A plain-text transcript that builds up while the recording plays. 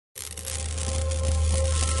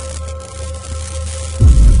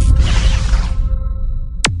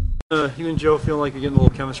You and Joe feeling like you're getting a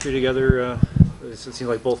little chemistry together? It seems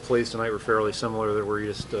like both plays tonight were fairly similar. That were you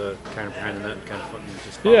just kind of behind the net and kind of fun,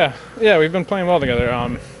 just fun. Yeah, we've been playing well together.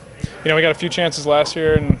 We got a few chances last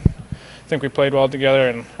year, and I think we played well together.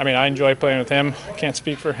 And I mean, I enjoy playing with him. I can't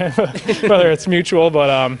speak for him, whether it's mutual,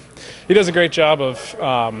 but he does a great job of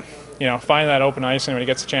finding that open ice, and when he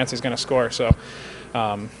gets a chance, he's going to score. So.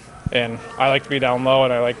 And I like to be down low,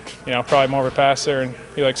 and I like, probably more of a passer, and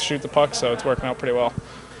he likes to shoot the puck, so it's working out pretty well.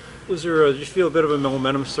 Was there? Did you feel a bit of a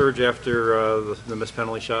momentum surge after the missed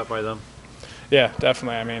penalty shot by them? Yeah,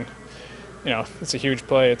 definitely. I mean, it's a huge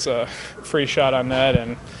play. It's a free shot on net,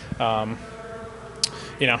 and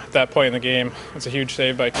at that point in the game, it's a huge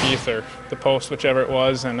save by Keith or the post, whichever it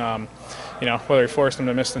was, and whether he forced him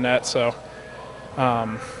to miss the net. So,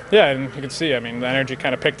 and you can see, I mean, the energy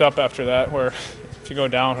kind of picked up after that. Where if you go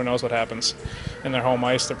down, who knows what happens? In their home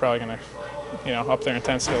ice, they're probably going to, up their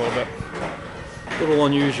intensity a little bit. A little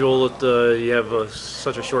unusual that you have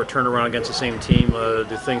such a short turnaround against the same team.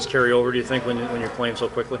 Do things carry over, do you think, when you're playing so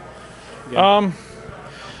quickly? I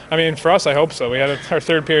mean, for us, I hope so. We had our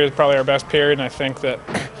third period is probably our best period, and I think that,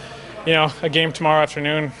 a game tomorrow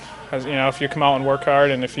afternoon, if you come out and work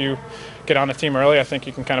hard and if you get on the team early, I think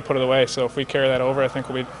you can kind of put it away. So if we carry that over, I think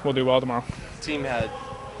we'll do well tomorrow. The team had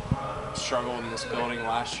struggled in this building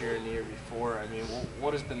last year and the year before. I mean,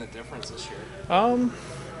 what has been the difference this year?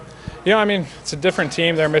 It's a different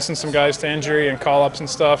team. They're missing some guys to injury and call-ups and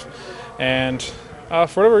stuff. And for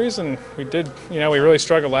whatever reason, we really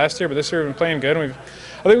struggled last year, but this year we've been playing good. And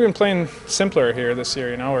I think we've been playing simpler here this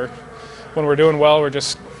year. When we're doing well, we're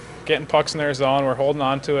just getting pucks in their zone. We're holding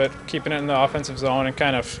on to it, keeping it in the offensive zone, and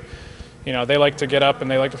kind of, they like to get up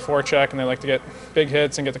and they like to forecheck and they like to get big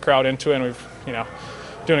hits and get the crowd into it. And we've,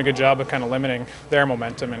 doing a good job of kind of limiting their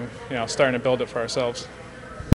momentum and, starting to build it for ourselves.